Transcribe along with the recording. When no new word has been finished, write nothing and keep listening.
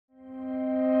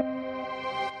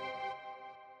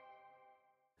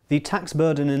The tax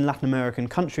burden in Latin American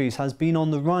countries has been on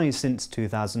the rise since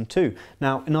 2002.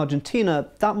 Now, in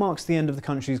Argentina, that marks the end of the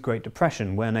country's Great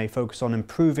Depression, when a focus on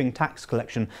improving tax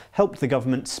collection helped the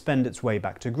government spend its way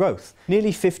back to growth.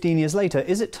 Nearly 15 years later,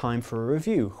 is it time for a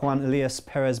review? Juan Elias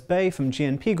Perez Bay from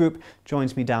GNP Group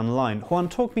joins me down the line. Juan,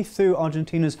 talk me through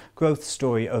Argentina's growth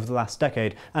story over the last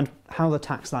decade and how the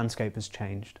tax landscape has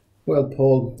changed. Well,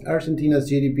 Paul,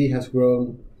 Argentina's GDP has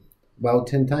grown about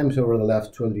 10 times over the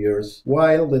last 12 years,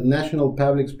 while the national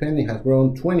public spending has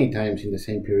grown 20 times in the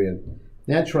same period.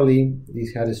 Naturally,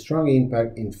 this had a strong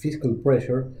impact in fiscal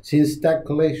pressure, since tax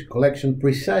collection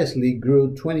precisely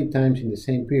grew 20 times in the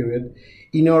same period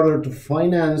in order to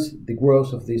finance the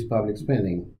growth of this public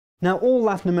spending. Now, all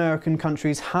Latin American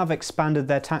countries have expanded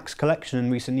their tax collection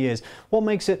in recent years. What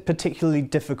makes it particularly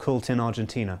difficult in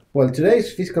Argentina? Well,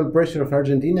 today's fiscal pressure of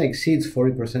Argentina exceeds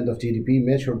 40% of GDP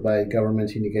measured by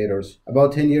government indicators.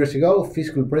 About 10 years ago,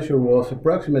 fiscal pressure was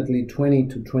approximately 20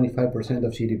 to 25%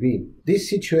 of GDP. This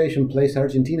situation placed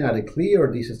Argentina at a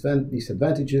clear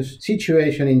disadvantageous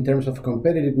situation in terms of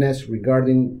competitiveness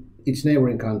regarding its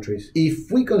neighboring countries.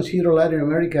 If we consider Latin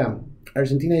America,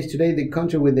 Argentina is today the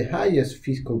country with the highest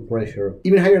fiscal pressure,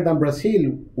 even higher than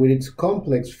Brazil with its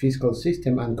complex fiscal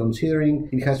system, and considering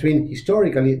it has been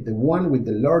historically the one with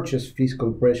the largest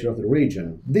fiscal pressure of the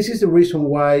region. This is the reason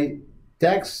why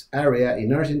tax area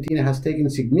in Argentina has taken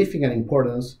significant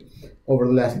importance over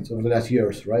the last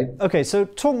years, right? Okay, so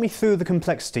talk me through the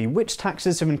complexity. Which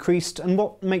taxes have increased and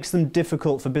what makes them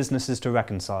difficult for businesses to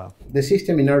reconcile? The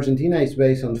system in Argentina is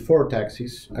based on 4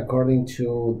 taxes. According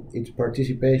to its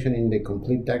participation in the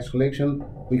complete tax collection,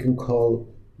 we can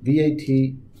call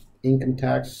VAT, income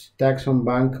tax, tax on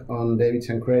bank on debits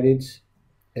and credits,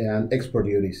 and export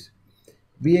duties.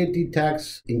 VAT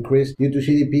tax increased due to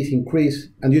GDP's increase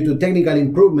and due to technical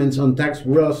improvements on tax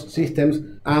bureaus systems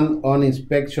and on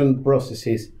inspection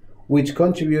processes, which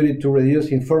contributed to reduce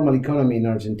informal economy in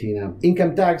Argentina.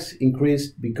 Income tax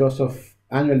increased because of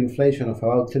annual inflation of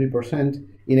about 30%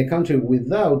 in a country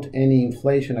without any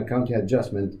inflation accounting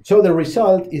adjustment. So the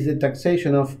result is the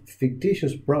taxation of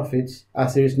fictitious profits,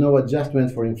 as there is no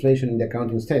adjustment for inflation in the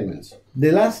accounting statements.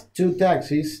 The last 2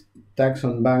 taxes, tax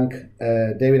on bank,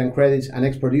 debit and credits, and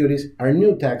export duties, are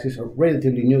new taxes, or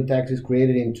relatively new taxes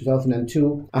created in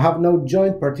 2002, and have no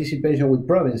joint participation with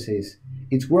provinces.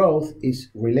 Its growth is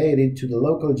related to the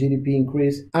local GDP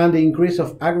increase and the increase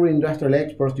of agro-industrial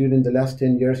exports during the last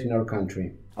 10 years in our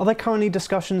country. Are there currently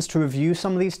discussions to review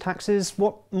some of these taxes?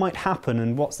 What might happen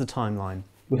and what's the timeline?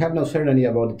 We have no certainty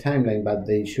about the timeline, but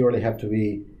they surely have to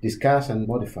be discussed and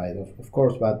modified, of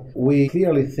course. But we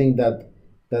clearly think that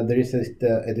there is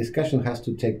a discussion has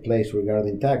to take place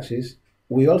regarding taxes.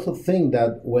 We also think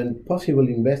that when possible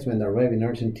investment arrive in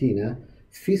Argentina,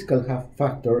 fiscal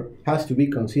factor has to be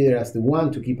considered as the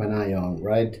one to keep an eye on,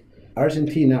 right?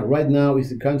 Argentina right now is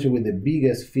the country with the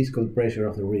biggest fiscal pressure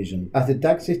of the region. As the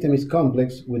tax system is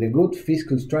complex, with a good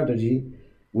fiscal strategy,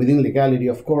 within legality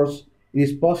of course, it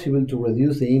is possible to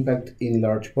reduce the impact in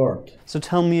large part. So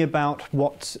tell me about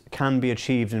what can be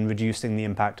achieved in reducing the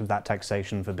impact of that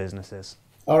taxation for businesses.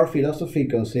 Our philosophy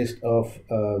consists of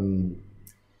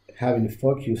having a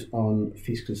focus on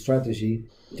fiscal strategy,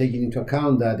 taking into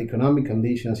account that economic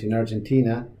conditions in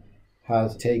Argentina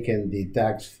has taken the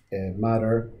tax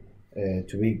matter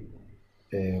to be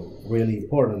really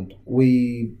important.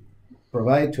 We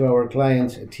provide to our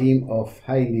clients a team of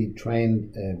highly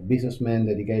trained businessmen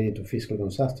dedicated to fiscal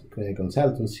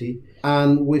consultancy,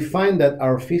 and we find that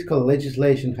our fiscal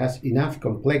legislation has enough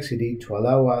complexity to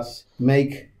allow us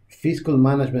make fiscal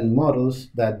management models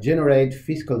that generate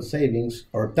fiscal savings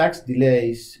or tax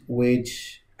delays,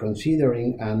 which,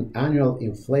 considering an annual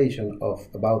inflation of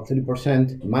about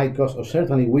 30%, might cost, or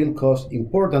certainly will cost,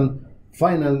 important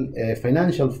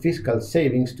financial fiscal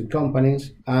savings to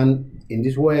companies, and in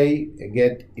this way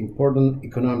get important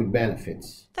economic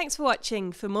benefits. Thanks for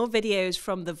watching. For more videos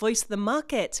from the Voice of the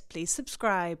Market, please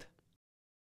subscribe.